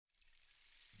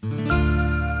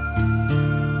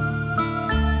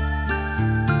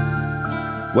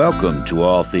Welcome to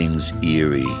All Things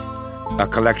Eerie, a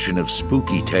collection of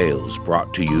spooky tales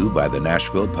brought to you by the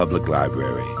Nashville Public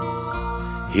Library.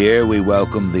 Here we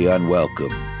welcome the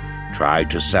unwelcome, try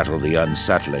to settle the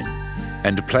unsettling,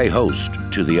 and play host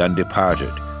to the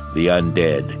undeparted, the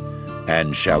undead,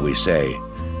 and, shall we say,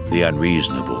 the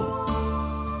unreasonable.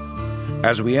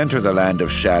 As we enter the land of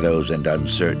shadows and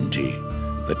uncertainty,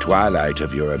 the twilight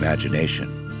of your imagination,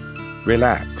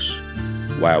 relax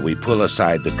while we pull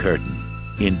aside the curtain.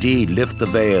 Indeed, lift the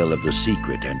veil of the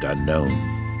secret and unknown.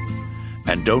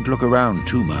 And don't look around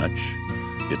too much.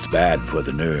 It's bad for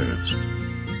the nerves.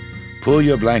 Pull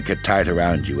your blanket tight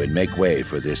around you and make way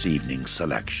for this evening's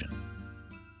selection.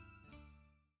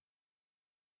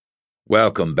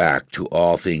 Welcome back to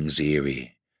All Things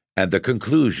Eerie and the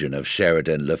conclusion of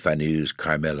Sheridan LeFanu's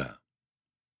Carmilla.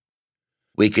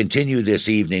 We continue this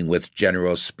evening with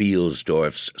General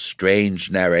Spielsdorf's strange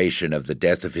narration of the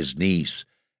death of his niece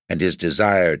and his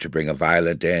desire to bring a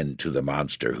violent end to the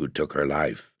monster who took her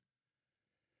life.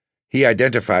 He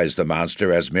identifies the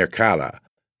monster as Mircalla,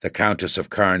 the Countess of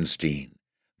Karnstein,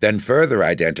 then further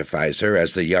identifies her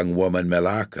as the young woman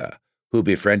Melaka, who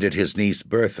befriended his niece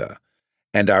Bertha,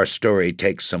 and our story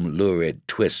takes some lurid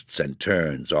twists and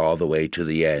turns all the way to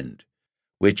the end,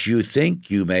 which you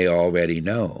think you may already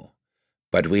know,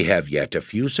 but we have yet a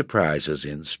few surprises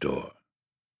in store.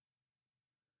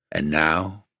 And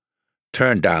now,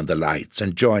 turn down the lights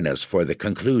and join us for the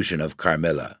conclusion of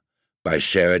Carmilla by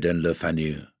Sheridan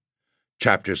LeFanu,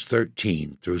 chapters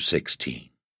 13 through 16.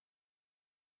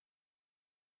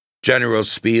 General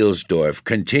Spielsdorf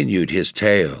continued his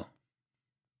tale.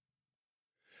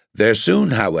 There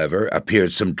soon, however,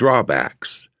 appeared some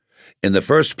drawbacks. In the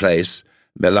first place,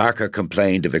 Melaka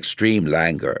complained of extreme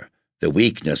languor, the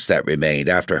weakness that remained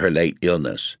after her late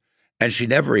illness, and she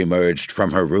never emerged from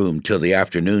her room till the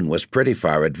afternoon was pretty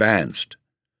far advanced.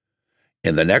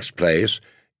 In the next place,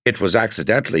 it was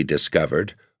accidentally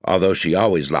discovered, although she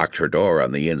always locked her door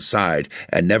on the inside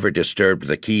and never disturbed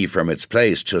the key from its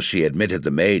place till she admitted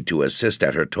the maid to assist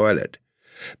at her toilet,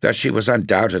 that she was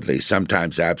undoubtedly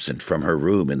sometimes absent from her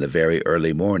room in the very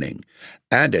early morning,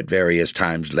 and at various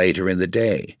times later in the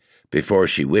day, before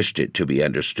she wished it to be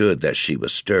understood that she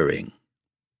was stirring.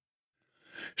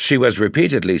 She was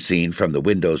repeatedly seen from the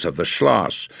windows of the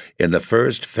Schloss in the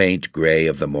first faint gray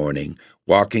of the morning,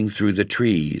 walking through the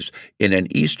trees in an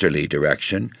easterly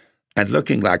direction and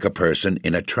looking like a person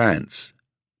in a trance.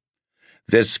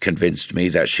 This convinced me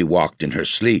that she walked in her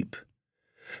sleep.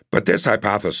 But this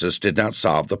hypothesis did not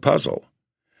solve the puzzle.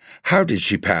 How did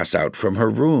she pass out from her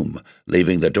room,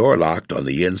 leaving the door locked on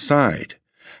the inside?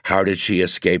 How did she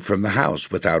escape from the house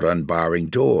without unbarring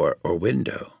door or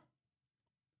window?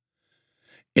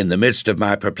 In the midst of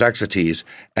my perplexities,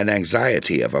 an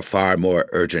anxiety of a far more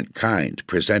urgent kind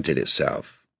presented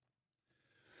itself.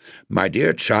 My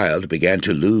dear child began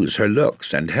to lose her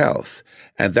looks and health,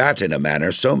 and that in a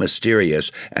manner so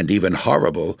mysterious and even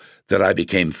horrible that I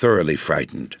became thoroughly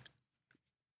frightened.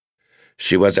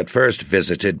 She was at first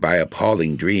visited by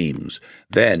appalling dreams,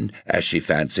 then, as she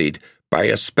fancied, by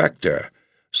a spectre,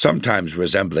 sometimes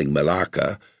resembling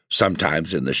Melaka,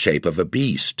 sometimes in the shape of a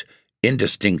beast,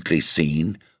 indistinctly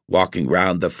seen, walking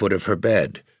round the foot of her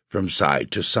bed, from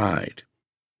side to side.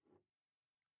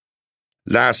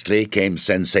 Lastly came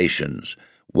sensations.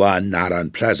 One, not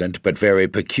unpleasant, but very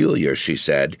peculiar, she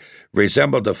said,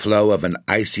 resembled the flow of an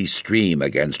icy stream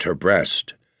against her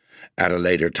breast. At a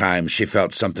later time she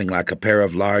felt something like a pair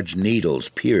of large needles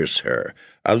pierce her,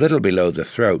 a little below the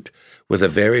throat, with a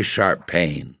very sharp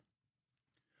pain.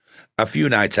 A few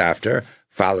nights after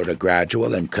followed a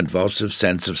gradual and convulsive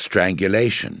sense of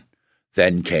strangulation.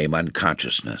 Then came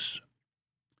unconsciousness.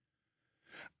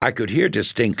 I could hear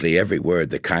distinctly every word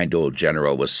the kind old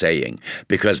general was saying,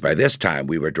 because by this time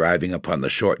we were driving upon the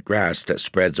short grass that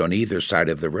spreads on either side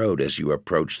of the road as you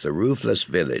approach the roofless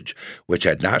village, which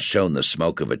had not shown the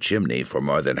smoke of a chimney for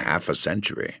more than half a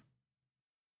century.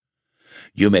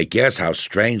 You may guess how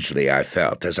strangely I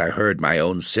felt as I heard my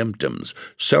own symptoms,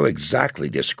 so exactly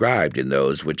described in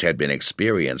those which had been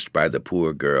experienced by the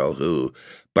poor girl who,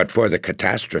 but for the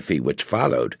catastrophe which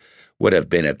followed, would have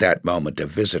been at that moment a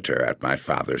visitor at my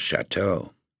father's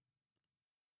chateau.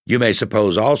 You may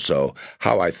suppose also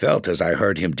how I felt as I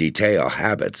heard him detail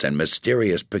habits and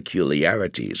mysterious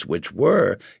peculiarities which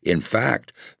were, in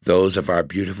fact, those of our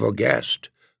beautiful guest,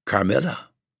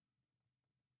 Carmilla.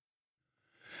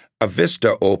 A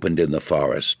vista opened in the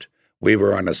forest. We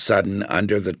were on a sudden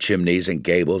under the chimneys and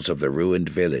gables of the ruined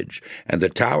village, and the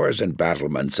towers and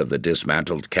battlements of the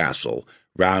dismantled castle,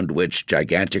 round which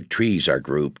gigantic trees are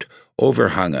grouped,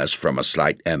 overhung us from a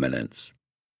slight eminence.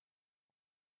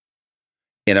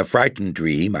 In a frightened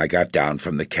dream I got down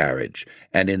from the carriage,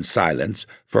 and in silence,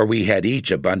 for we had each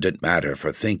abundant matter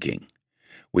for thinking,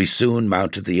 we soon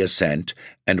mounted the ascent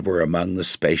and were among the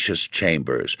spacious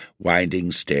chambers,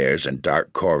 winding stairs, and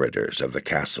dark corridors of the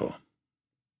castle.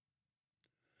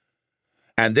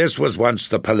 "And this was once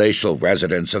the palatial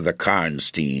residence of the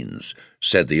Karnsteins,"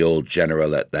 said the old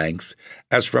general at length,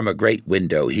 as from a great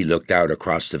window he looked out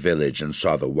across the village and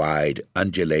saw the wide,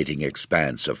 undulating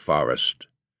expanse of forest.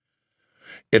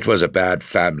 "It was a bad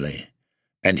family,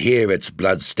 and here its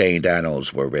blood-stained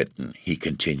annals were written," he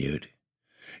continued.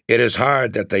 "It is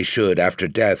hard that they should, after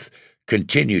death,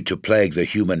 continue to plague the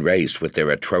human race with their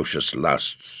atrocious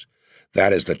lusts.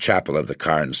 That is the chapel of the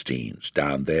Karnsteins,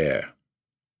 down there."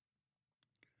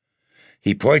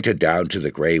 He pointed down to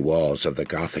the grey walls of the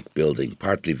Gothic building,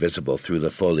 partly visible through the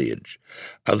foliage,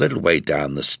 a little way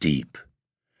down the steep.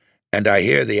 "And I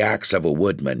hear the axe of a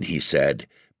woodman," he said,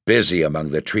 "busy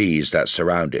among the trees that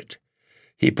surround it.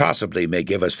 He possibly may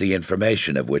give us the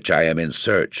information of which I am in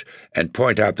search, and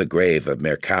point out the grave of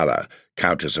Mircalla,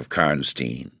 Countess of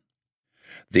Karnstein.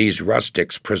 These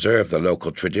rustics preserve the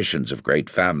local traditions of great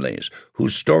families,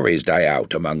 whose stories die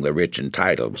out among the rich and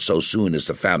titled so soon as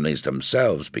the families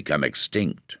themselves become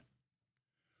extinct."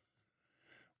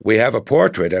 "We have a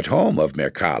portrait at home of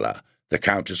Mircalla, the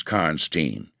Countess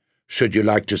Karnstein. Should you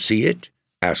like to see it?"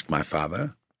 asked my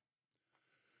father.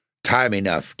 "Time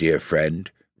enough, dear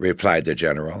friend," replied the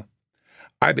general.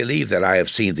 "I believe that I have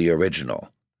seen the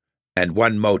original, and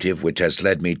one motive which has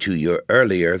led me to you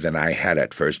earlier than I had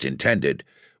at first intended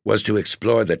was to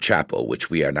explore the chapel which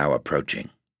we are now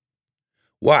approaching."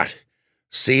 "What?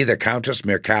 See the Countess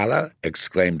Mircalla?"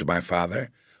 exclaimed my father.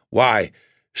 "Why,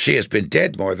 she has been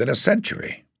dead more than a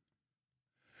century."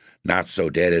 "Not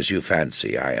so dead as you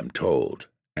fancy, I am told,"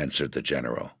 answered the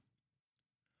general.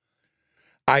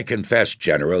 "I confess,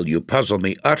 General, you puzzle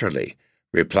me utterly,"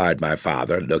 replied my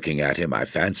father, looking at him, I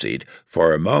fancied,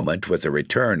 for a moment with a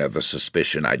return of the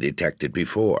suspicion I detected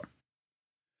before.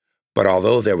 But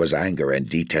although there was anger and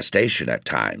detestation at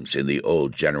times in the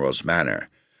old general's manner,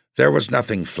 there was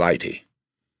nothing flighty.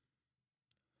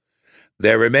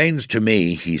 "There remains to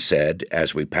me," he said,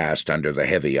 as we passed under the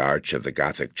heavy arch of the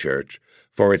Gothic church,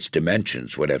 for its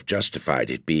dimensions would have justified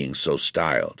it being so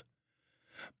styled,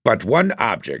 "but one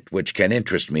object which can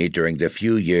interest me during the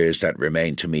few years that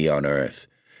remain to me on earth,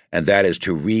 and that is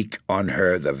to wreak on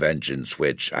her the vengeance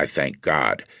which, I thank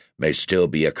God, may still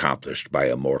be accomplished by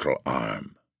a mortal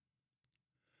arm."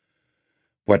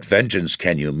 "What vengeance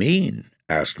can you mean?"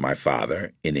 asked my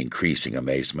father, in increasing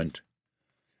amazement.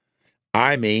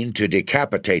 "I mean to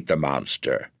decapitate the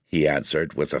monster," he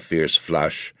answered, with a fierce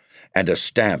flush, and a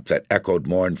stamp that echoed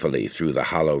mournfully through the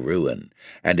hollow ruin,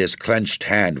 and his clenched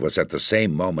hand was at the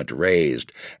same moment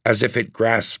raised, as if it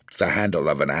grasped the handle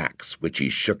of an axe, which he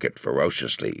shook it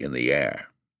ferociously in the air.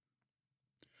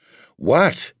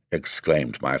 "What?"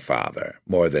 exclaimed my father,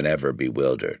 more than ever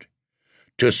bewildered.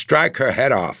 "To strike her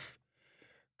head off."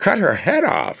 "Cut her head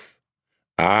off?"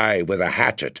 "Aye, with a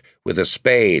hatchet, with a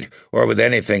spade, or with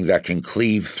anything that can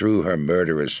cleave through her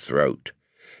murderous throat.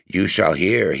 You shall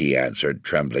hear," he answered,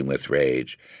 trembling with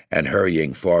rage, and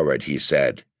hurrying forward, he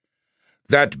said,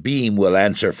 "That beam will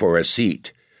answer for a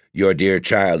seat. Your dear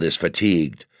child is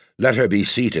fatigued. Let her be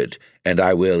seated, and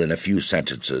I will, in a few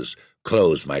sentences,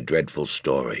 close my dreadful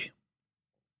story."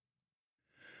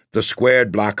 The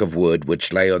squared block of wood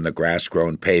which lay on the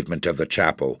grass-grown pavement of the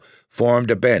chapel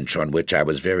formed a bench on which I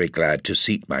was very glad to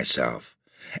seat myself,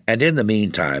 and in the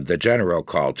meantime the general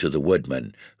called to the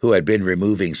woodman, who had been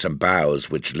removing some boughs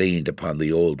which leaned upon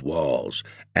the old walls,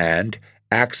 and,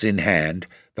 axe in hand,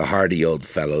 the hardy old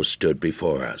fellow stood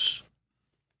before us.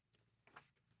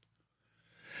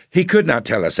 He could not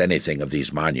tell us anything of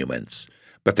these monuments,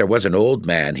 but there was an old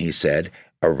man, he said,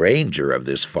 a ranger of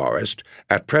this forest,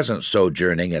 at present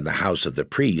sojourning in the house of the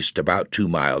priest about 2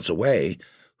 miles away,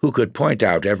 who could point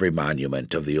out every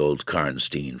monument of the old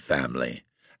Karnstein family,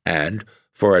 and,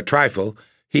 for a trifle,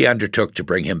 he undertook to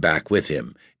bring him back with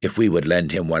him, if we would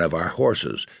lend him one of our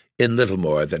horses, in little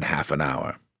more than half an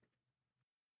hour.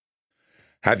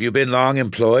 "Have you been long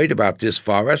employed about this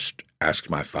forest?" asked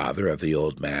my father of the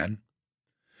old man.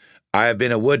 "I have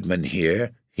been a woodman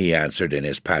here," he answered in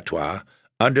his patois,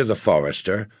 "under the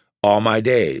forester, all my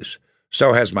days.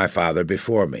 So has my father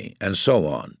before me, and so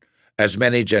on, as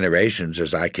many generations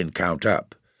as I can count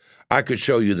up. I could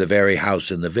show you the very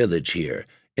house in the village here,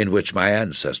 in which my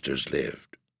ancestors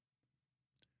lived."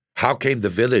 "How came the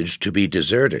village to be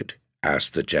deserted?"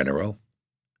 asked the general.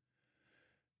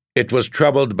 "It was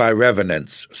troubled by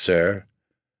revenants, sir.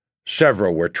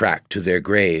 Several were tracked to their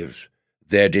graves.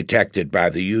 They're detected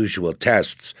by the usual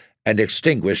tests, and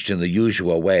extinguished in the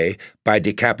usual way by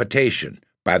decapitation,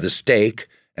 by the stake,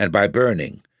 and by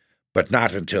burning, but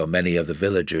not until many of the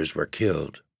villagers were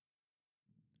killed.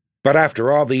 But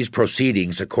after all these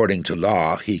proceedings according to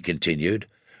law, he continued,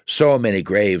 so many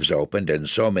graves opened and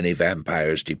so many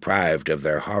vampires deprived of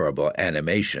their horrible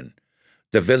animation,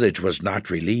 the village was not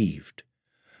relieved.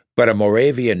 But a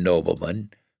Moravian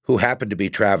nobleman, who happened to be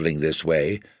traveling this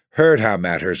way, heard how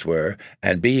matters were,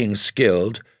 and being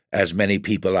skilled, as many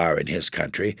people are in his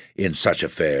country, in such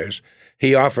affairs,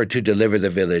 he offered to deliver the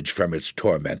village from its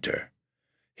tormentor.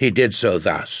 He did so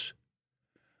thus.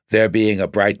 There being a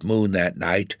bright moon that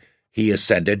night, he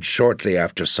ascended, shortly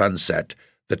after sunset,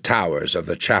 the towers of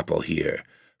the chapel here,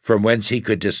 from whence he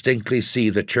could distinctly see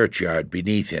the churchyard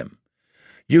beneath him.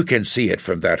 You can see it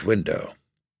from that window.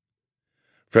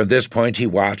 From this point he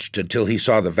watched until he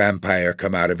saw the vampire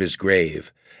come out of his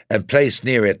grave, and place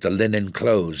near it the linen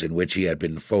clothes in which he had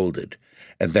been folded,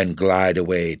 and then glide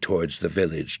away towards the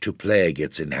village to plague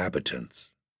its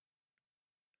inhabitants.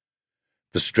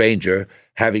 The stranger,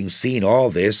 having seen all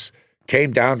this,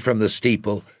 came down from the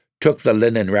steeple, took the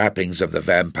linen wrappings of the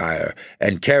vampire,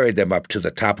 and carried them up to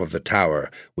the top of the tower,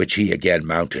 which he again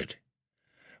mounted.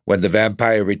 When the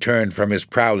vampire returned from his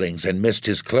prowlings and missed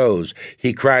his clothes,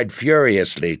 he cried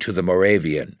furiously to the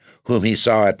Moravian, whom he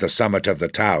saw at the summit of the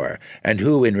tower, and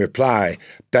who, in reply,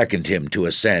 beckoned him to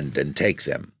ascend and take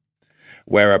them.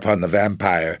 Whereupon the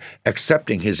vampire,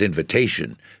 accepting his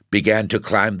invitation, began to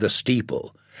climb the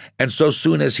steeple, and so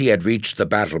soon as he had reached the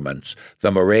battlements,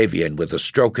 the Moravian, with a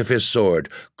stroke of his sword,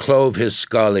 clove his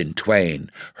skull in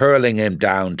twain, hurling him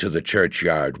down to the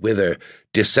churchyard, whither,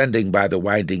 descending by the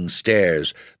winding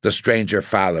stairs, the stranger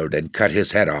followed and cut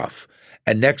his head off,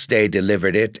 and next day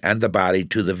delivered it and the body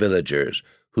to the villagers,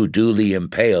 who duly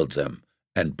impaled them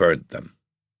and burnt them.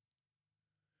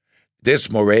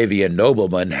 This Moravian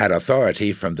nobleman had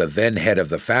authority from the then head of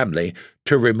the family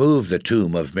to remove the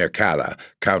tomb of Mircalla,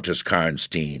 Countess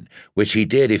Karnstein, which he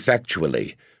did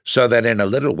effectually, so that in a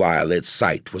little while its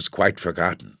site was quite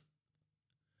forgotten.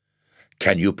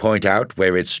 "Can you point out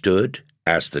where it stood?"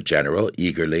 asked the general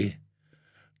eagerly.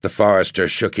 The forester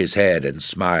shook his head and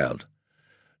smiled.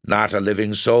 "Not a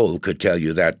living soul could tell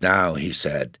you that now," he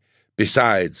said.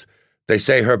 "Besides, they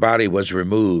say her body was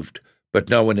removed, but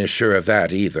no one is sure of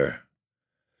that either."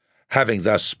 Having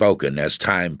thus spoken, as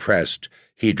time pressed,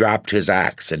 he dropped his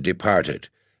axe and departed,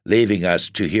 leaving us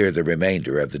to hear the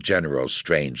remainder of the general's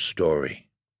strange story.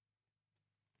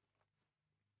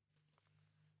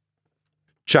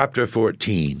 Chapter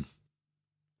 14.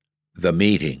 The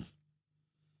Meeting.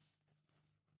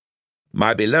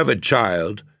 My beloved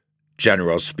child,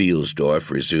 General Spielsdorf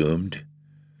resumed,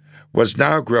 was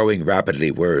now growing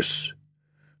rapidly worse.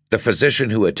 The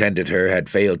physician who attended her had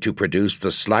failed to produce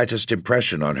the slightest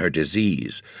impression on her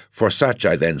disease, for such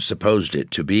I then supposed it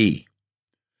to be.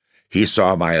 He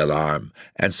saw my alarm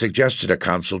and suggested a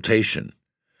consultation.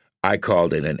 I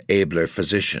called in an abler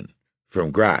physician,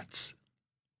 from Graz.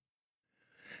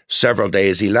 Several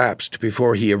days elapsed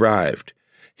before he arrived.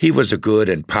 He was a good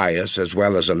and pious as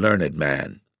well as a learned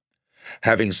man.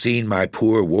 Having seen my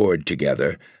poor ward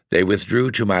together, they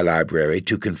withdrew to my library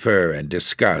to confer and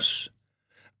discuss.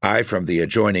 I, from the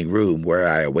adjoining room where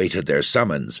I awaited their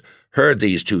summons, heard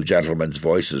these two gentlemen's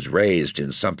voices raised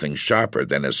in something sharper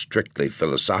than a strictly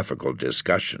philosophical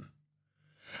discussion.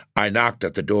 I knocked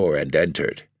at the door and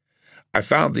entered. I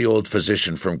found the old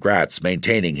physician from Graz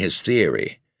maintaining his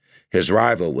theory. His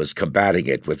rival was combating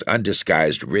it with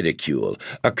undisguised ridicule,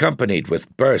 accompanied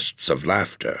with bursts of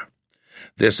laughter.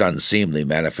 This unseemly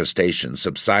manifestation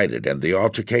subsided, and the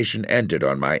altercation ended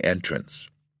on my entrance.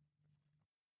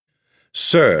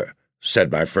 "Sir,"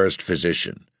 said my first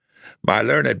physician, "my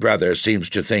learned brother seems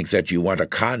to think that you want a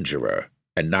conjurer,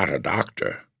 and not a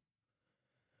doctor."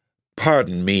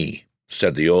 "Pardon me,"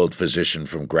 said the old physician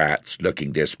from Graz,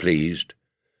 looking displeased.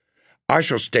 "I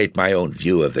shall state my own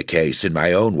view of the case in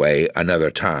my own way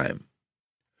another time.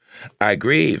 I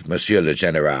grieve, Monsieur le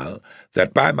Général,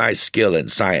 that by my skill in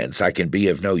science I can be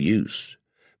of no use.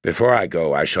 Before I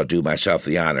go, I shall do myself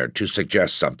the honor to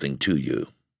suggest something to you."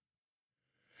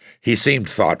 He seemed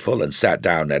thoughtful and sat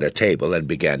down at a table and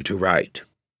began to write.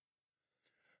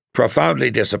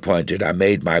 Profoundly disappointed, I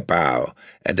made my bow,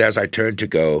 and as I turned to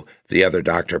go, the other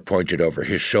doctor pointed over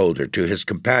his shoulder to his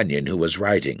companion who was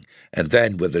writing, and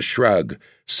then, with a shrug,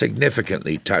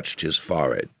 significantly touched his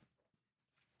forehead.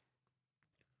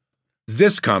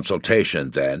 This consultation,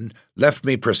 then, left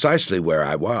me precisely where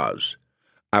I was.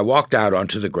 I walked out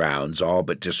onto the grounds, all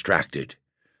but distracted.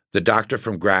 The doctor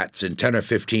from Graz, in 10 or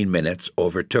 15 minutes,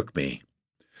 overtook me.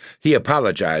 He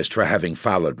apologized for having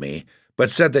followed me,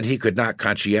 but said that he could not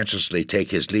conscientiously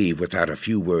take his leave without a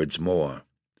few words more.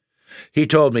 He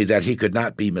told me that he could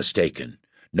not be mistaken.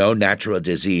 No natural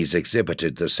disease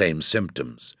exhibited the same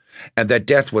symptoms, and that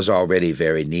death was already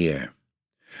very near.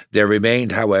 There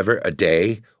remained, however, a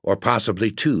day, or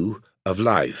possibly 2, of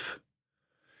life.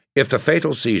 If the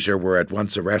fatal seizure were at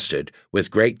once arrested, with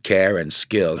great care and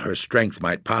skill her strength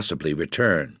might possibly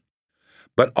return.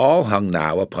 But all hung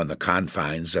now upon the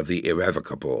confines of the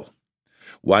irrevocable.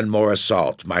 One more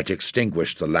assault might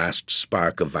extinguish the last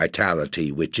spark of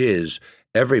vitality which is,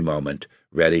 every moment,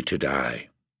 ready to die.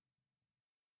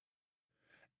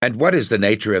 "And what is the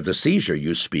nature of the seizure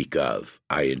you speak of?"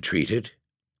 I entreated.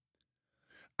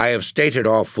 "I have stated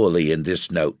all fully in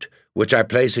this note, which I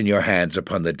place in your hands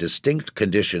upon the distinct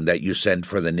condition that you send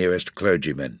for the nearest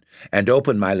clergyman, and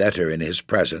open my letter in his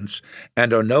presence,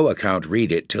 and on no account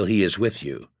read it till he is with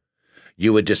you.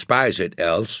 You would despise it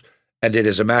else, and it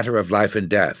is a matter of life and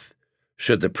death.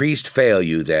 Should the priest fail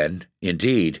you then,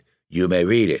 indeed, you may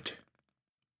read it."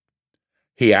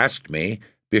 He asked me,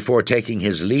 before taking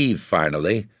his leave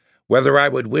finally, whether I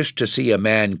would wish to see a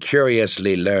man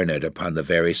curiously learned upon the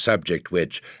very subject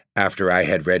which, after I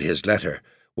had read his letter,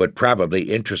 would probably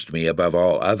interest me above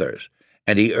all others,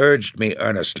 and he urged me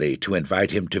earnestly to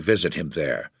invite him to visit him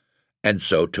there, and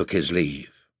so took his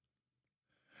leave.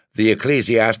 The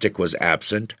ecclesiastic was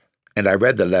absent, and I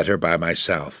read the letter by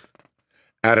myself.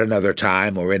 At another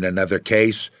time, or in another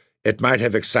case, it might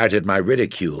have excited my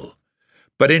ridicule.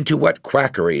 But into what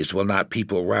quackeries will not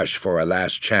people rush for a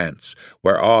last chance,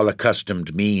 where all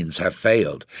accustomed means have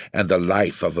failed, and the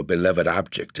life of a beloved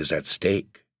object is at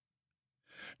stake?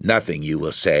 Nothing, you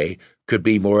will say, could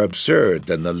be more absurd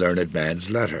than the learned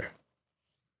man's letter.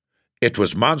 It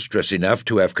was monstrous enough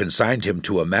to have consigned him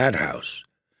to a madhouse.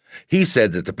 He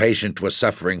said that the patient was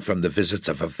suffering from the visits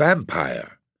of a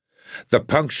vampire. The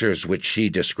punctures which she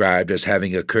described as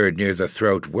having occurred near the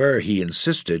throat were, he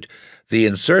insisted, the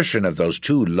insertion of those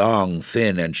 2 long,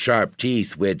 thin, and sharp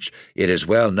teeth which, it is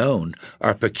well known,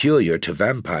 are peculiar to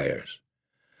vampires.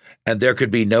 And there could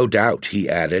be no doubt, he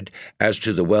added, as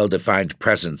to the well-defined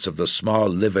presence of the small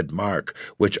livid mark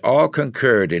which all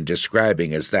concurred in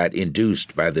describing as that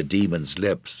induced by the demon's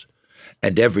lips,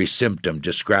 and every symptom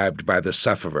described by the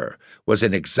sufferer was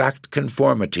in exact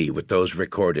conformity with those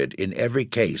recorded in every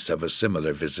case of a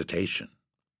similar visitation.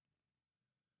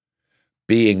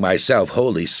 Being myself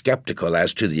wholly skeptical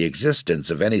as to the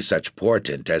existence of any such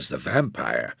portent as the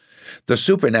vampire, the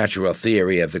supernatural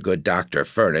theory of the good doctor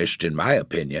furnished, in my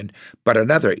opinion, but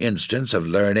another instance of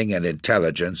learning and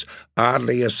intelligence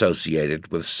oddly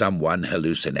associated with some one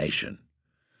hallucination.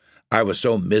 I was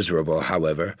so miserable,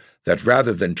 however, that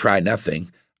rather than try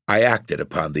nothing, I acted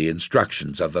upon the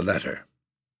instructions of the letter.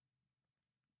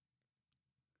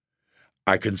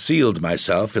 I concealed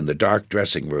myself in the dark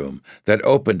dressing-room that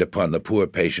opened upon the poor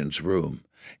patient's room,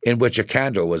 in which a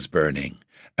candle was burning,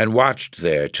 and watched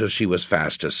there till she was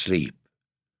fast asleep.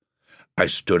 I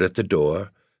stood at the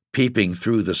door, peeping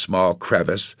through the small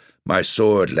crevice, my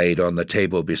sword laid on the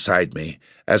table beside me,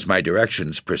 as my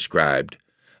directions prescribed,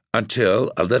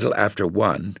 until, a little after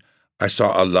 1, I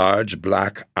saw a large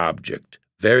black object,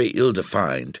 very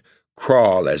ill-defined,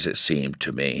 crawl, as it seemed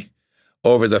to me,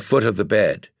 over the foot of the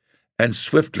bed, and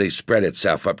swiftly spread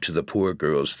itself up to the poor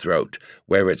girl's throat,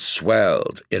 where it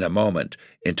swelled, in a moment,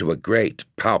 into a great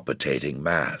palpitating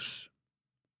mass.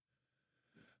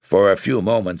 For a few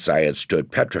moments I had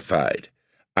stood petrified.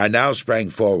 I now sprang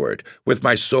forward, with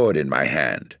my sword in my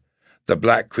hand. The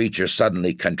black creature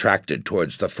suddenly contracted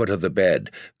towards the foot of the bed,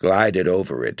 glided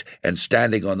over it, and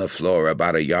standing on the floor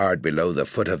about a yard below the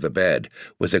foot of the bed,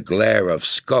 with a glare of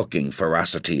skulking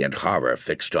ferocity and horror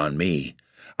fixed on me,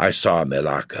 I saw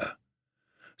Milaka.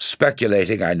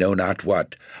 Speculating I know not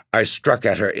what, I struck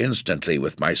at her instantly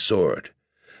with my sword,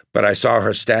 but I saw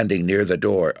her standing near the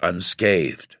door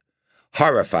unscathed.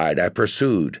 Horrified, I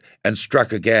pursued, and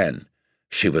struck again.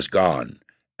 She was gone,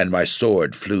 and my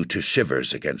sword flew to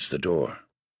shivers against the door.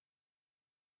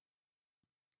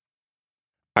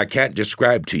 I can't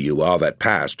describe to you all that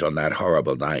passed on that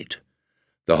horrible night.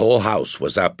 The whole house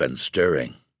was up and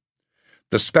stirring.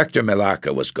 The spectre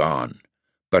Milaka was gone,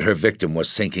 but her victim was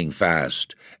sinking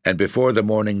fast, and before the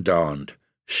morning dawned,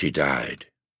 she died.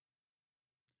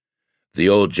 The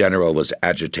old general was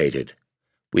agitated.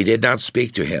 We did not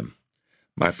speak to him.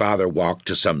 My father walked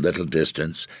to some little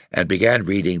distance and began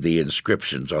reading the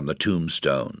inscriptions on the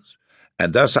tombstones,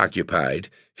 and thus occupied,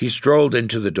 he strolled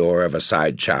into the door of a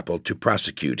side chapel to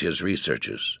prosecute his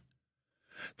researches.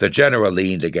 The general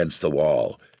leaned against the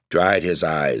wall, dried his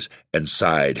eyes, and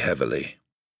sighed heavily.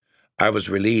 I was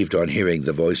relieved on hearing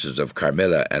the voices of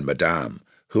Carmilla and Madame,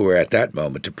 who were at that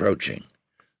moment approaching.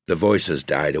 The voices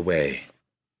died away.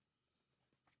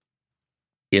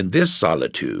 In this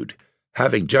solitude,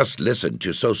 having just listened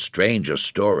to so strange a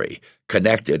story,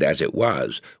 connected as it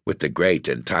was with the great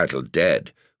entitled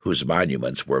dead, whose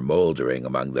monuments were mouldering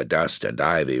among the dust and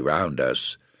ivy round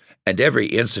us, and every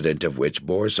incident of which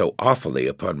bore so awfully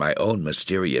upon my own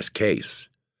mysterious case,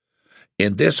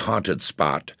 in this haunted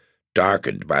spot,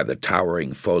 darkened by the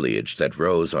towering foliage that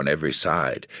rose on every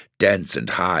side, dense and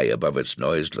high above its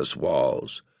noiseless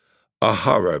walls, a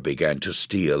horror began to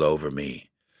steal over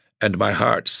me, and my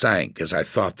heart sank as I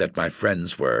thought that my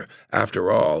friends were,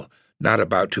 after all, not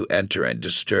about to enter and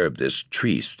disturb this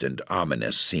triste and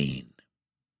ominous scene.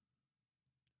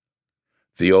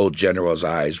 The old general's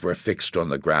eyes were fixed on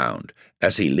the ground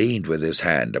as he leaned with his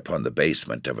hand upon the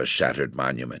basement of a shattered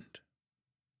monument.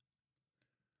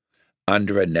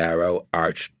 Under a narrow,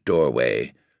 arched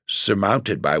doorway,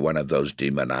 surmounted by one of those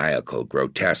demoniacal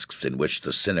grotesques in which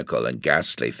the cynical and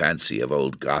ghastly fancy of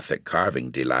old Gothic carving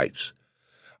delights,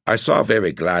 I saw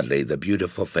very gladly the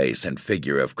beautiful face and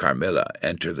figure of Carmilla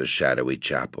enter the shadowy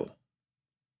chapel.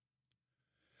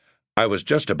 I was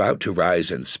just about to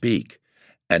rise and speak,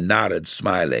 and nodded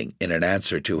smiling in an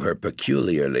answer to her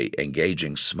peculiarly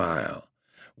engaging smile,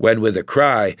 when with a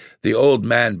cry the old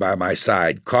man by my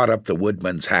side caught up the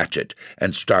woodman's hatchet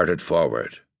and started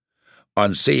forward.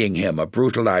 On seeing him, a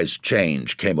brutalized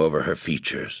change came over her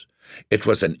features. It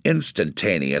was an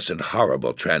instantaneous and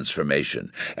horrible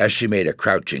transformation as she made a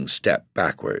crouching step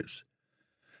backwards.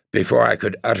 Before I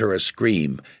could utter a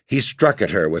scream, he struck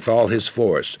at her with all his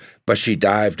force, but she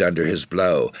dived under his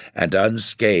blow and,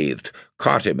 unscathed,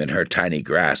 caught him in her tiny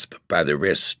grasp by the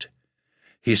wrist.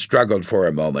 He struggled for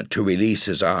a moment to release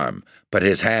his arm, but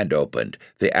his hand opened,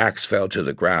 the axe fell to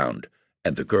the ground,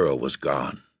 and the girl was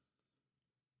gone.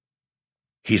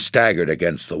 He staggered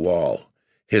against the wall.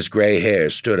 His gray hair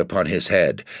stood upon his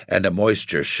head, and a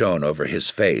moisture shone over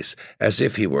his face as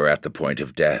if he were at the point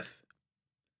of death.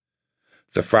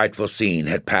 The frightful scene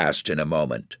had passed in a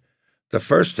moment. The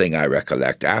first thing I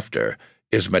recollect after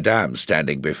is Madame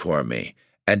standing before me,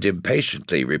 and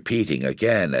impatiently repeating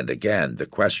again and again the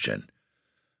question,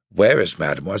 "Where is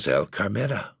Mademoiselle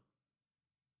Carmilla?"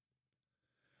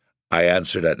 I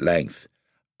answered at length,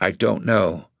 "I don't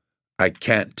know. I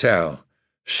can't tell.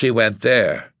 She went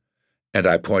there," and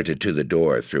I pointed to the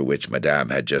door through which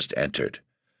Madame had just entered,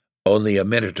 "only a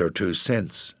minute or two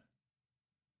since."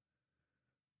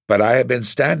 But I had been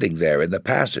standing there in the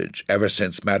passage ever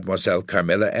since Mademoiselle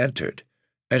Carmilla entered,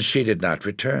 and she did not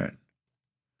return.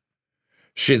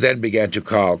 She then began to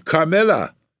call,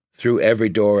 "Carmilla!" through every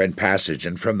door and passage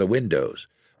and from the windows,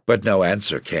 but no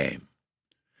answer came.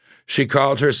 "She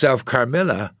called herself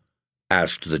Carmilla?"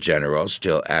 asked the general,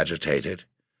 still agitated.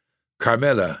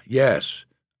 "Carmilla, yes,"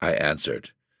 I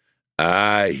answered.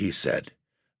 "Aye," he said,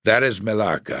 "that is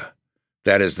Millarca.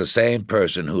 That is the same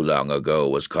person who long ago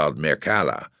was called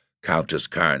Mircalla, Countess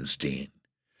Karnstein.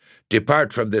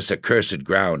 Depart from this accursed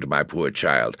ground, my poor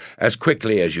child, as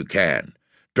quickly as you can.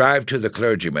 Drive to the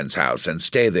clergyman's house and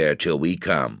stay there till we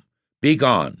come. Be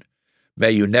gone. May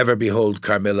you never behold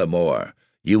Carmilla more.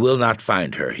 You will not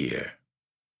find her here."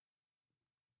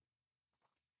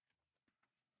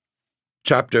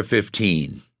 Chapter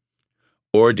 15.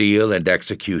 Ordeal and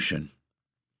Execution.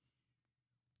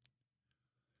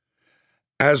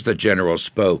 As the general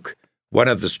spoke, one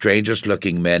of the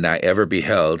strangest-looking men I ever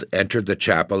beheld entered the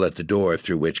chapel at the door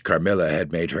through which Carmilla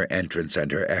had made her entrance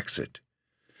and her exit.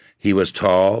 He was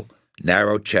tall,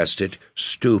 narrow-chested,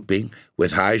 stooping,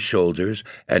 with high shoulders,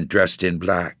 and dressed in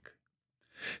black.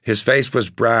 His face was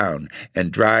brown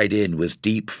and dried in with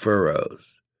deep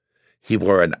furrows. He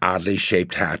wore an oddly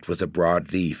shaped hat with a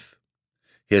broad leaf.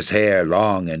 His hair,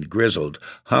 long and grizzled,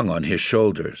 hung on his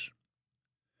shoulders.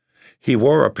 He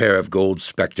wore a pair of gold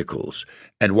spectacles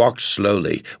and walked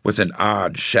slowly with an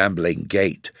odd, shambling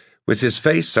gait, with his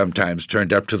face sometimes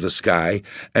turned up to the sky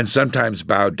and sometimes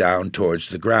bowed down towards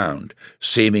the ground,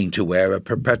 seeming to wear a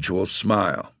perpetual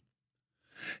smile.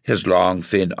 His long,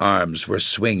 thin arms were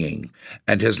swinging,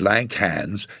 and his lank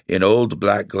hands, in old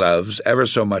black gloves ever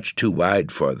so much too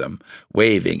wide for them,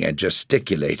 waving and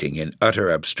gesticulating in utter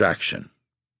abstraction.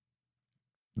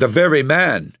 "The very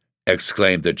man!"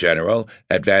 exclaimed the general,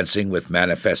 advancing with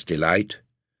manifest delight.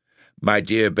 "My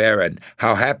dear Baron,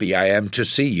 how happy I am to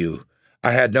see you!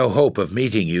 I had no hope of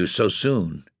meeting you so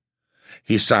soon."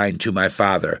 He signed to my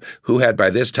father, who had by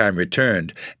this time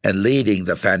returned, and leading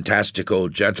the fantastic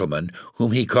old gentleman,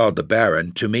 whom he called the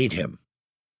Baron, to meet him.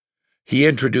 He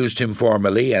introduced him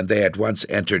formally, and they at once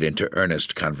entered into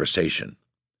earnest conversation.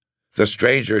 The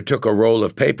stranger took a roll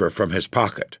of paper from his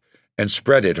pocket, and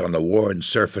spread it on the worn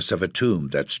surface of a tomb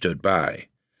that stood by.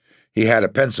 He had a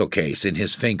pencil case in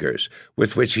his fingers,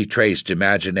 with which he traced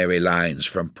imaginary lines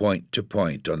from point to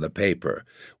point on the paper,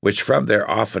 which from their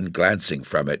often glancing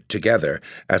from it together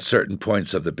at certain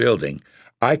points of the building,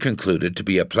 I concluded to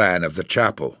be a plan of the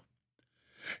chapel.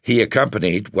 He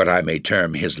accompanied what I may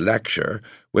term his lecture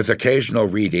with occasional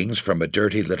readings from a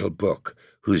dirty little book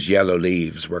whose yellow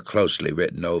leaves were closely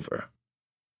written over.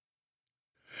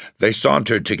 They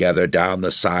sauntered together down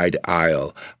the side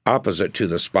aisle, opposite to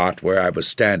the spot where I was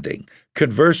standing,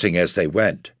 conversing as they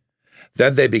went.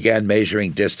 Then they began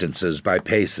measuring distances by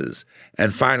paces,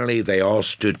 and finally they all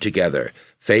stood together,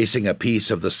 facing a piece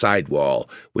of the side wall,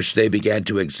 which they began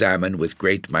to examine with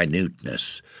great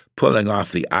minuteness, pulling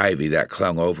off the ivy that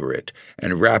clung over it,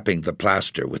 and rapping the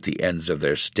plaster with the ends of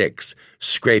their sticks,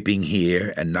 scraping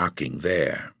here and knocking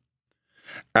there.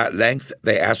 At length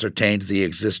they ascertained the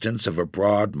existence of a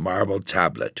broad marble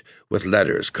tablet with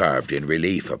letters carved in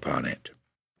relief upon it.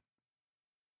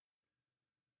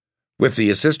 With the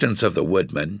assistance of the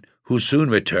woodman, who soon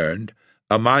returned,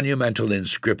 a monumental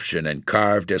inscription and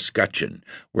carved escutcheon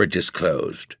were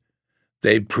disclosed.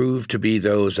 They proved to be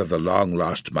those of the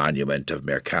long-lost monument of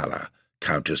Mircalla,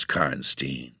 Countess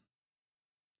Karnstein.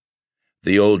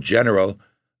 The old general,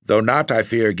 though not, I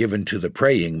fear, given to the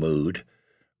praying mood,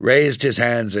 raised his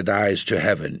hands and eyes to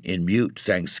heaven in mute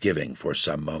thanksgiving for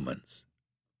some moments.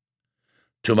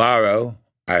 "Tomorrow,"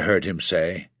 I heard him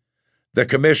say, "the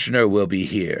commissioner will be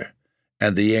here,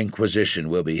 and the inquisition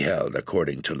will be held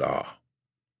according to law."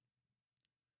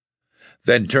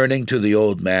 Then turning to the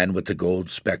old man with the gold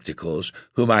spectacles,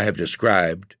 whom I have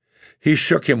described, he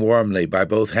shook him warmly by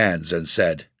both hands and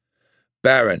said,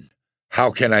 "Baron,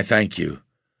 how can I thank you?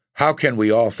 How can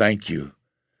we all thank you?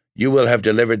 You will have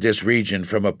delivered this region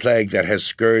from a plague that has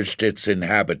scourged its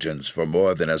inhabitants for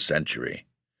more than a century.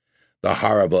 The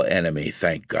horrible enemy,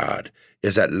 thank God,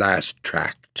 is at last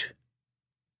tracked."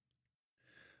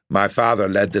 My father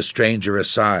led the stranger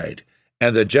aside,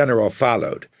 and the general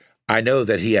followed. I know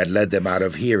that he had led them out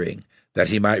of hearing, that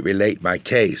he might relate my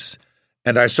case,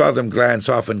 and I saw them glance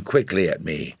often quickly at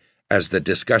me as the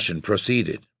discussion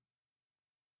proceeded.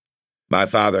 My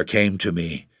father came to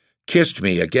me, kissed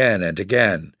me again and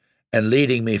again, and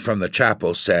leading me from the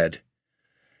chapel said,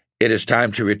 "It is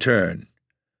time to return,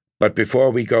 but before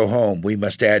we go home we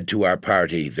must add to our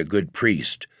party the good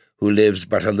priest, who lives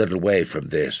but a little way from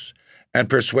this, and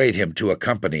persuade him to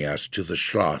accompany us to the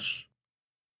Schloss."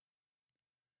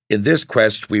 In this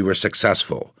quest we were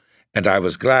successful, and I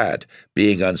was glad,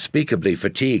 being unspeakably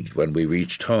fatigued when we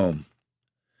reached home.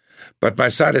 But my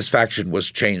satisfaction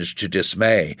was changed to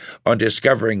dismay on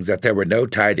discovering that there were no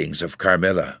tidings of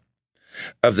Carmilla.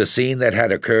 Of the scene that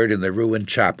had occurred in the ruined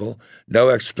chapel, no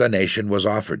explanation was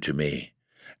offered to me,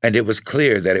 and it was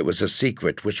clear that it was a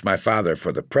secret which my father,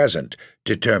 for the present,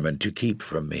 determined to keep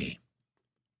from me.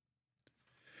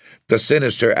 The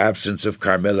sinister absence of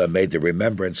Carmilla made the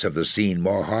remembrance of the scene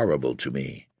more horrible to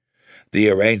me. The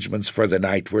arrangements for the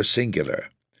night were singular.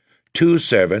 2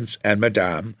 servants and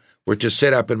Madame were to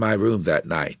sit up in my room that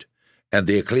night, and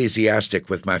the ecclesiastic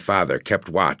with my father kept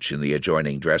watch in the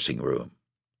adjoining dressing-room.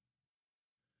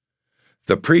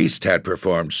 The priest had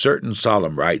performed certain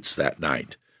solemn rites that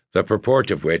night, the purport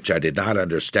of which I did not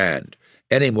understand,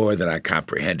 any more than I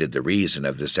comprehended the reason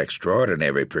of this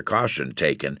extraordinary precaution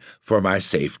taken for my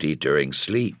safety during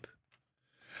sleep.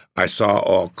 I saw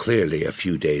all clearly a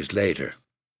few days later.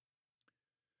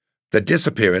 The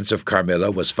disappearance of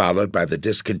Carmilla was followed by the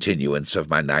discontinuance of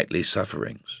my nightly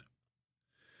sufferings.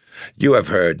 You have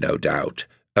heard, no doubt,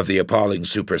 of the appalling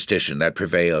superstition that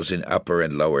prevails in Upper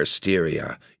and Lower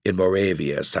Styria, in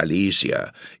Moravia,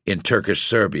 Silesia, in Turkish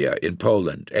Serbia, in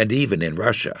Poland, and even in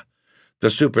Russia. The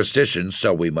superstition,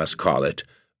 so we must call it,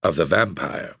 of the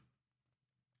vampire.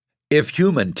 If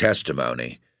human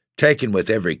testimony, taken with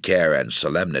every care and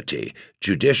solemnity,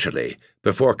 judicially,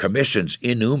 before commissions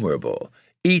innumerable,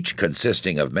 each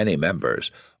consisting of many members,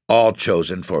 all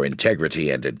chosen for integrity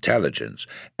and intelligence,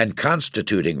 and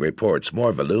constituting reports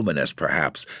more voluminous,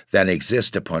 perhaps, than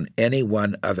exist upon any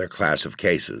one other class of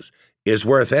cases, is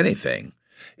worth anything,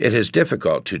 it is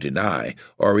difficult to deny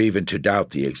or even to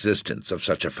doubt the existence of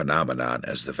such a phenomenon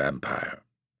as the vampire.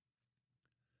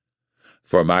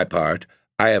 For my part,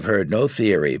 I have heard no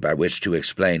theory by which to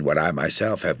explain what I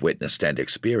myself have witnessed and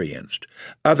experienced,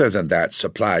 other than that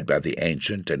supplied by the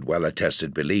ancient and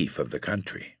well-attested belief of the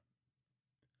country.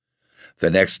 The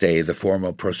next day the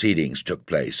formal proceedings took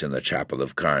place in the chapel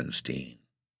of Karnstein.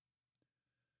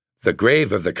 The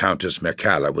grave of the Countess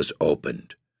Mircalla was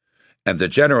opened, and the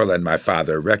general and my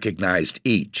father recognized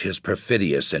each his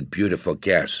perfidious and beautiful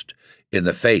guest in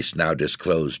the face now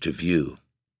disclosed to view.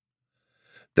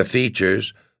 The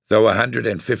features, though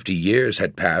 150 years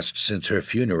had passed since her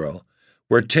funeral,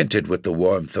 were tinted with the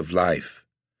warmth of life.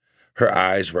 Her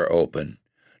eyes were open.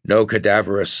 No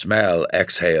cadaverous smell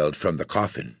exhaled from the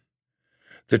coffin.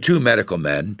 The two medical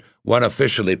men, one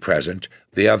officially present,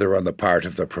 the other on the part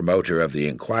of the promoter of the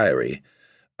inquiry,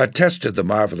 attested the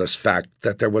marvelous fact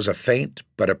that there was a faint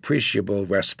but appreciable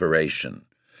respiration,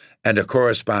 and a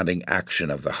corresponding action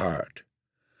of the heart.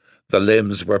 The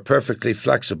limbs were perfectly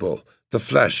flexible, the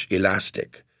flesh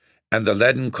elastic, and the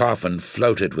leaden coffin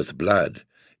floated with blood,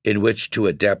 in which to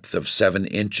a depth of 7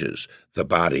 inches the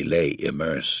body lay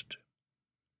immersed.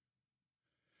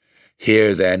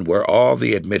 Here, then, were all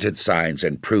the admitted signs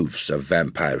and proofs of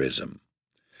vampirism.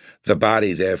 The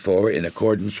body, therefore, in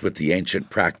accordance with the ancient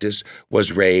practice,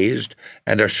 was raised,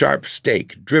 and a sharp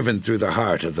stake driven through the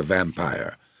heart of the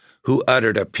vampire, who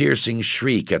uttered a piercing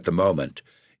shriek at the moment,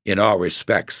 in all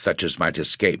respects such as might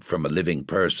escape from a living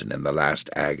person in the last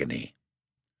agony.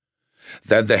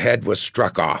 Then the head was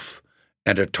struck off,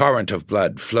 and a torrent of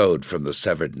blood flowed from the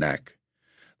severed neck.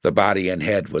 The body and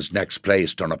head was next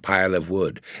placed on a pile of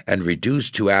wood and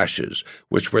reduced to ashes,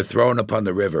 which were thrown upon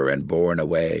the river and borne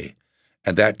away,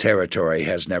 and that territory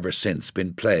has never since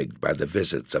been plagued by the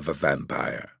visits of a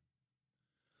vampire.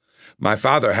 My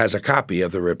father has a copy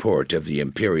of the report of the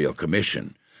Imperial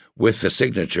Commission, with the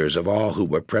signatures of all who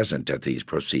were present at these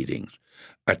proceedings,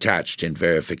 attached in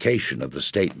verification of the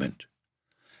statement.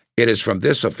 It is from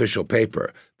this official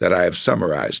paper that I have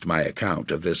summarized my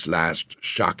account of this last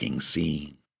shocking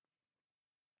scene.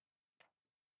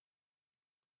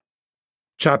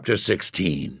 Chapter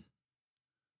 16.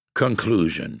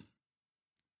 Conclusion.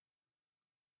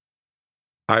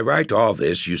 I write all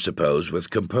this, you suppose,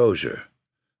 with composure,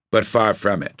 but far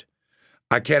from it.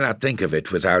 I cannot think of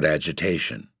it without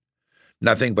agitation.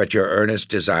 Nothing but your earnest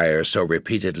desire, so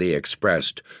repeatedly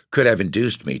expressed, could have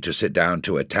induced me to sit down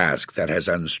to a task that has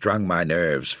unstrung my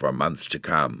nerves for months to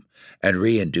come, and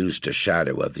re-induced a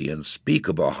shadow of the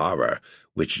unspeakable horror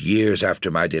which, years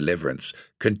after my deliverance,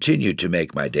 continued to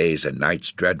make my days and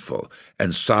nights dreadful,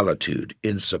 and solitude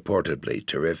insupportably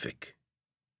terrific.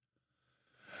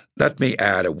 Let me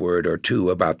add a word or two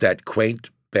about that quaint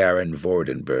Baron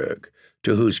Vordenburg,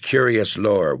 to whose curious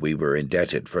lore we were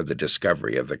indebted for the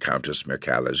discovery of the Countess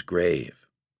Mircalla's grave.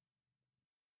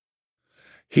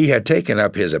 He had taken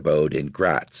up his abode in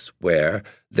Graz, where,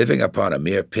 living upon a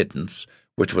mere pittance,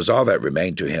 which was all that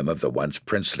remained to him of the once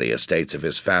princely estates of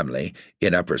his family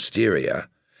in Upper Styria,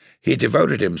 he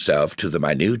devoted himself to the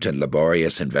minute and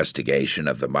laborious investigation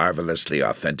of the marvelously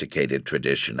authenticated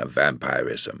tradition of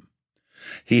vampirism.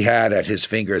 He had at his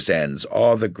fingers' ends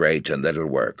all the great and little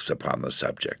works upon the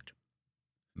subject.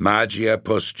 Magia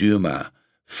Postuma,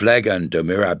 Phlegon de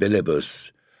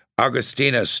Mirabilibus,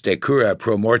 Augustinus de Cura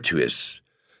Pro Mortuis,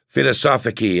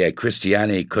 Philosophici et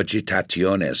Christiani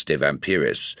Cogitationes de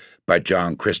Vampiris, by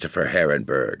John Christopher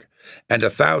Herrenberg, and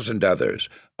 1,000 others,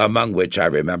 among which I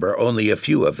remember only a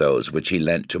few of those which he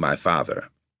lent to my father.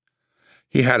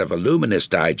 He had a voluminous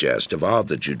digest of all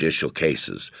the judicial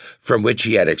cases, from which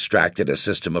he had extracted a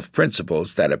system of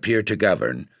principles that appear to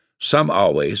govern, some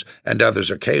always, and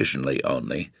others occasionally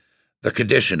only, the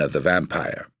condition of the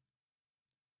vampire.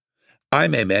 I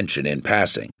may mention in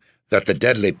passing that the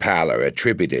deadly pallor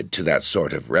attributed to that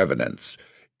sort of revenants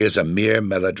is a mere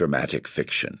melodramatic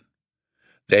fiction.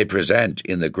 They present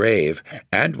in the grave,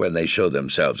 and when they show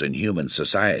themselves in human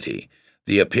society,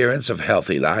 the appearance of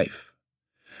healthy life.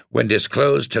 When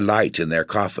disclosed to light in their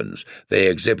coffins, they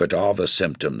exhibit all the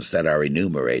symptoms that are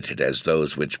enumerated as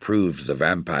those which proved the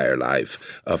vampire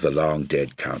life of the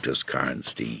long-dead Countess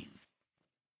Karnstein.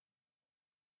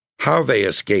 How they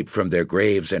escape from their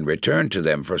graves and return to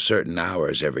them for certain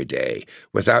hours every day,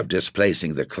 without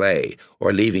displacing the clay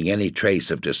or leaving any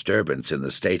trace of disturbance in the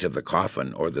state of the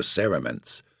coffin or the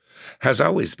cerements, has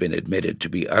always been admitted to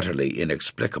be utterly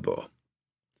inexplicable.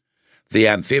 The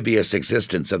amphibious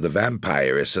existence of the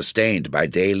vampire is sustained by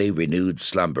daily renewed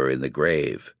slumber in the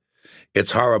grave.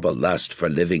 Its horrible lust for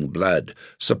living blood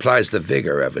supplies the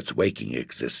vigor of its waking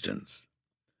existence.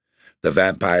 The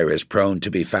vampire is prone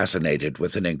to be fascinated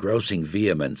with an engrossing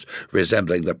vehemence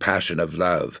resembling the passion of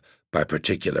love by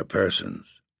particular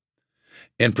persons.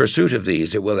 In pursuit of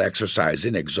these it will exercise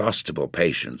inexhaustible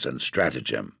patience and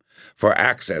stratagem, for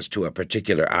access to a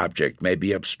particular object may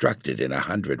be obstructed in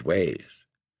 100 ways.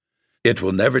 It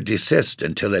will never desist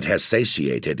until it has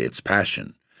satiated its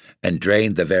passion and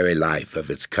drained the very life of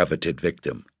its coveted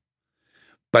victim.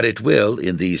 But it will,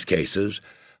 in these cases,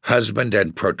 husband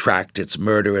and protract its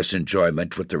murderous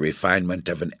enjoyment with the refinement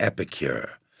of an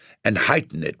epicure, and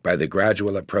heighten it by the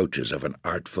gradual approaches of an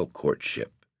artful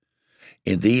courtship.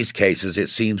 In these cases it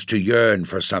seems to yearn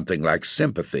for something like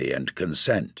sympathy and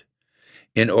consent.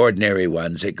 In ordinary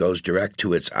ones it goes direct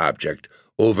to its object,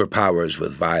 overpowers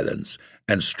with violence,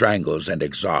 and strangles and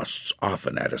exhausts,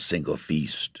 often at a single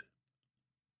feast.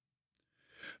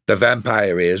 The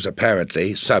vampire is,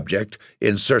 apparently, subject,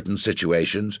 in certain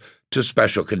situations, to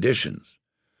special conditions.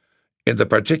 In the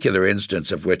particular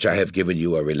instance of which I have given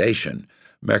you a relation,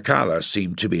 Mircalla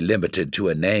seemed to be limited to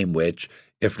a name which,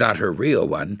 if not her real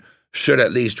one, should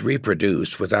at least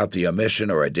reproduce, without the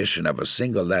omission or addition of a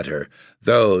single letter,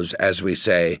 those, as we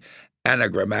say,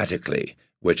 anagrammatically,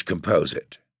 which compose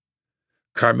it.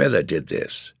 Carmilla did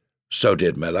this. So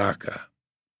did Millarca.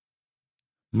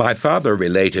 My father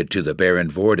related to the Baron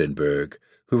Vordenburg,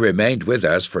 who remained with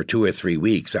us for 2 or 3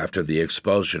 weeks after the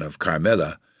expulsion of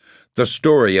Carmilla, the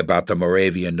story about the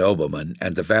Moravian nobleman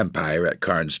and the vampire at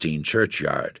Karnstein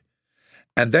churchyard,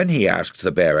 and then he asked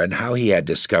the Baron how he had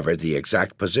discovered the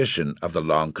exact position of the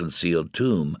long-concealed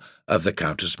tomb of the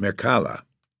Countess Mircalla.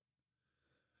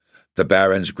 The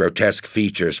Baron's grotesque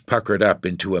features puckered up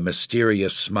into a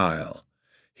mysterious smile.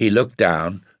 He looked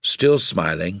down, still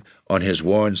smiling, on his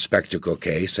worn spectacle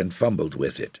case and fumbled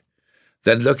with it.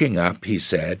 Then looking up, he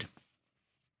said,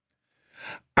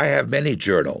 "I have many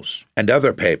journals and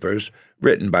other papers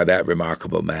written by that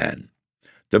remarkable man.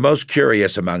 The most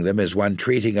curious among them is one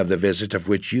treating of the visit of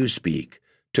which you speak,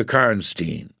 to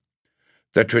Karnstein.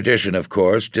 The tradition, of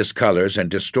course, discolors and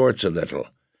distorts a little.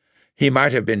 He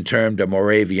might have been termed a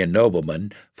Moravian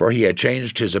nobleman, for he had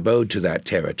changed his abode to that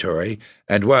territory,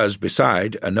 and was,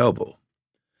 beside, a noble.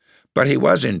 But he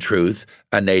was, in truth,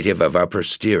 a native of Upper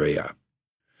Styria.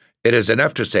 It is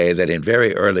enough to say that in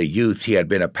very early youth he had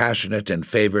been a passionate and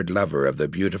favored lover of the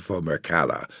beautiful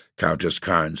Mircalla, Countess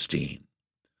Karnstein.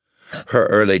 Her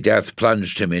early death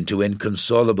plunged him into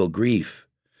inconsolable grief.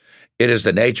 It is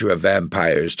the nature of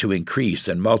vampires to increase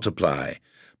and multiply,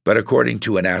 but according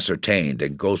to an ascertained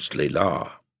and ghostly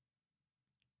law.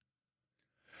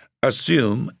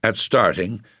 Assume, at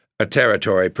starting, a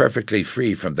territory perfectly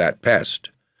free from that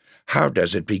pest. How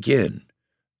does it begin,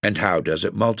 and how does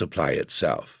it multiply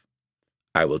itself?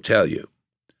 I will tell you.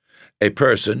 A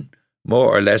person, more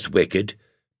or less wicked,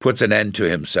 puts an end to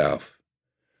himself.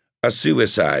 A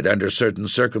suicide, under certain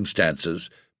circumstances,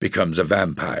 becomes a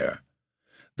vampire.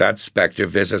 That spectre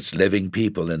visits living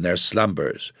people in their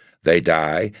slumbers. They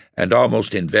die, and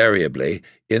almost invariably,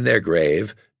 in their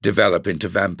grave, develop into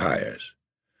vampires.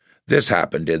 This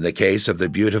happened in the case of the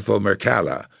beautiful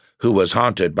Mircalla, who was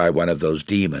haunted by one of those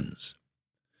demons.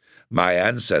 My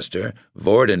ancestor,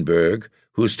 Vordenburg,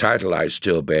 whose title I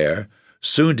still bear,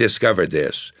 soon discovered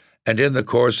this, and in the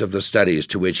course of the studies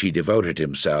to which he devoted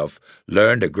himself,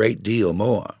 learned a great deal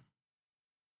more.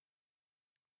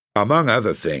 Among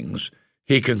other things,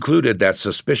 he concluded that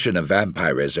suspicion of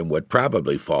vampirism would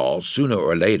probably fall, sooner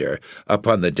or later,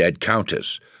 upon the dead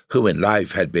countess, who in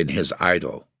life had been his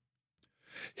idol.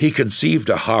 He conceived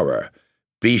a horror,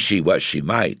 be she what she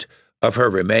might, of her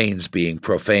remains being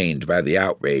profaned by the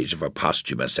outrage of a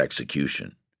posthumous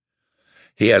execution.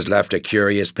 He has left a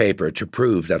curious paper to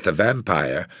prove that the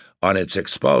vampire, on its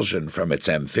expulsion from its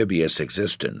amphibious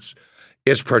existence,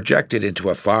 is projected into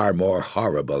a far more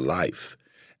horrible life,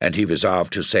 and he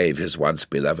resolved to save his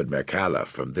once-beloved Mircalla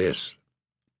from this.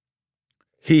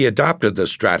 He adopted the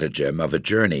stratagem of a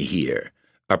journey here,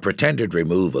 a pretended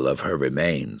removal of her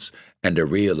remains, and a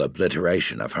real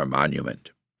obliteration of her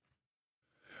monument.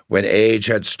 When age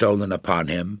had stolen upon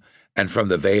him, and from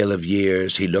the veil of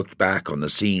years he looked back on the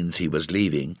scenes he was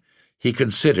leaving, he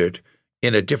considered,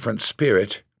 in a different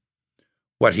spirit,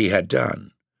 what he had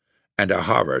done, and a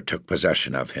horror took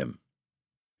possession of him.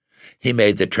 He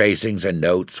made the tracings and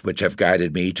notes which have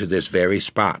guided me to this very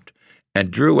spot,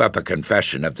 and drew up a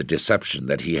confession of the deception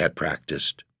that he had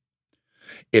practiced.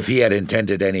 If he had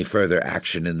intended any further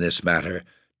action in this matter,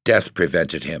 death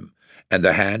prevented him, and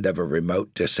the hand of a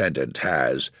remote descendant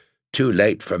has, too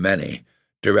late for many,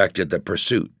 directed the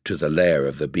pursuit to the lair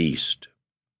of the beast.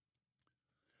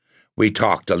 We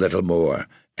talked a little more,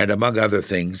 and among other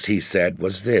things he said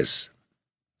was this: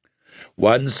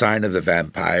 one sign of the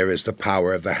vampire is the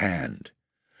power of the hand.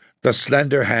 The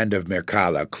slender hand of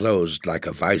Mircalla closed like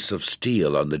a vice of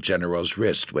steel on the general's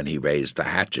wrist when he raised the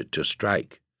hatchet to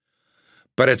strike.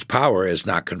 But its power is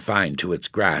not confined to its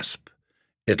grasp.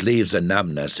 It leaves a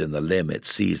numbness in the limb it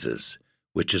seizes,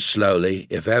 which is slowly,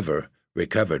 if ever,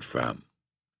 recovered from.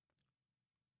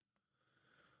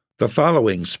 The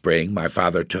following spring my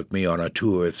father took me on a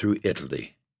tour through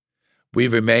Italy. We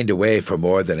remained away for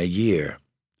more than a year.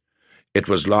 It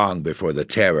was long before the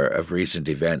terror of recent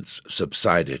events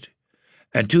subsided,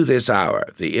 and to this hour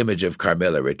the image of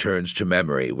Carmilla returns to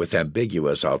memory with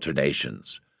ambiguous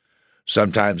alternations.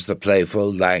 Sometimes the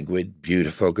playful, languid,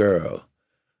 beautiful girl.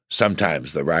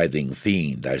 Sometimes the writhing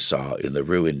fiend I saw in the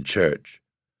ruined church.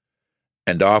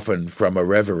 And often from a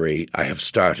reverie I have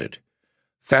started,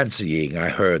 fancying I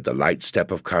heard the light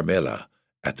step of Carmilla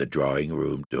at the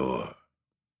drawing-room door.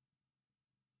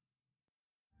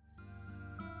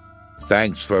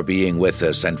 Thanks for being with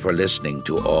us and for listening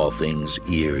to All Things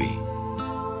Eerie.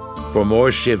 For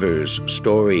more shivers,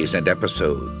 stories, and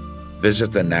episodes,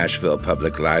 visit the Nashville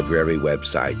Public Library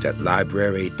website at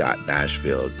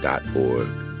library.nashville.org.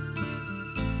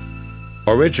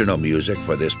 Original music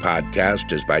for this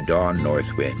podcast is by Dawn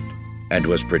Northwind and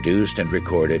was produced and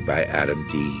recorded by Adam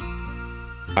Dean.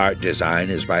 Art design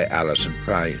is by Allison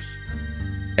Price.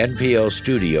 NPL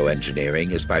studio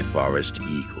engineering is by Forrest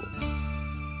Eagle.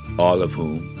 All of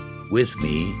whom, with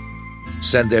me,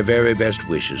 send their very best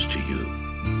wishes to you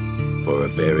for a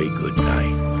very good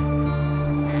night.